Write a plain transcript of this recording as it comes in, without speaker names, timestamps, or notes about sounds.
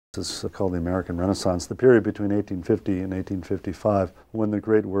This is called the American Renaissance, the period between 1850 and 1855, when the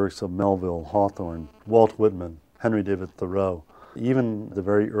great works of Melville, Hawthorne, Walt Whitman, Henry David Thoreau, even the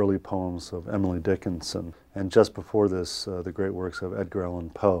very early poems of Emily Dickinson, and just before this, the great works of Edgar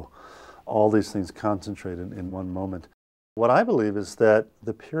Allan Poe, all these things concentrated in one moment. What I believe is that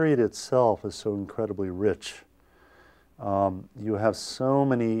the period itself is so incredibly rich. You have so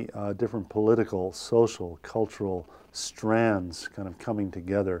many different political, social, cultural strands kind of coming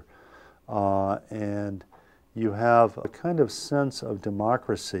together, and you have a kind of sense of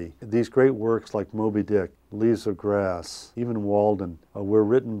democracy. These great works like Moby Dick, Leaves of Grass, even Walden, were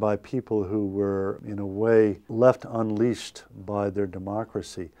written by people who were, in a way, left unleashed by their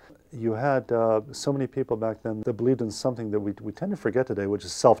democracy. You had so many people back then that believed in something that we tend to forget today, which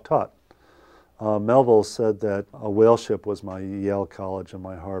is self-taught. Melville said that a whale ship was my Yale College and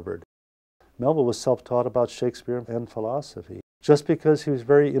my Harvard. Melville was self-taught about Shakespeare and philosophy, just because he was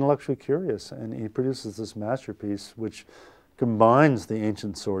very intellectually curious, and he produces this masterpiece which combines the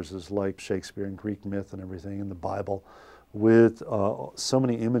ancient sources like Shakespeare and Greek myth and everything in the Bible with so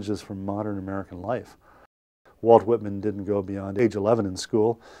many images from modern American life. Walt Whitman didn't go beyond age 11 in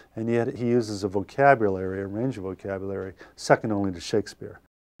school, and yet he uses a vocabulary, a range of vocabulary, second only to Shakespeare.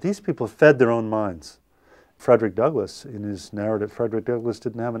 These people fed their own minds. Frederick Douglass, in his narrative, Frederick Douglass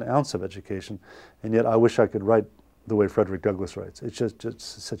didn't have an ounce of education, and yet I wish I could write the way Frederick Douglass writes. It's just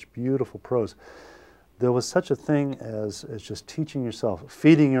such beautiful prose. There was such a thing as just teaching yourself,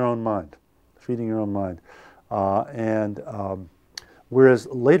 feeding your own mind, feeding your own mind. Whereas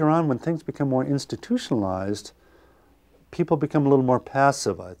later on, when things become more institutionalized, people become a little more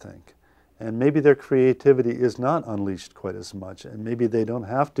passive, I think. And maybe their creativity is not unleashed quite as much, and maybe they don't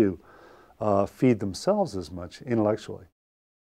have to feed themselves as much intellectually.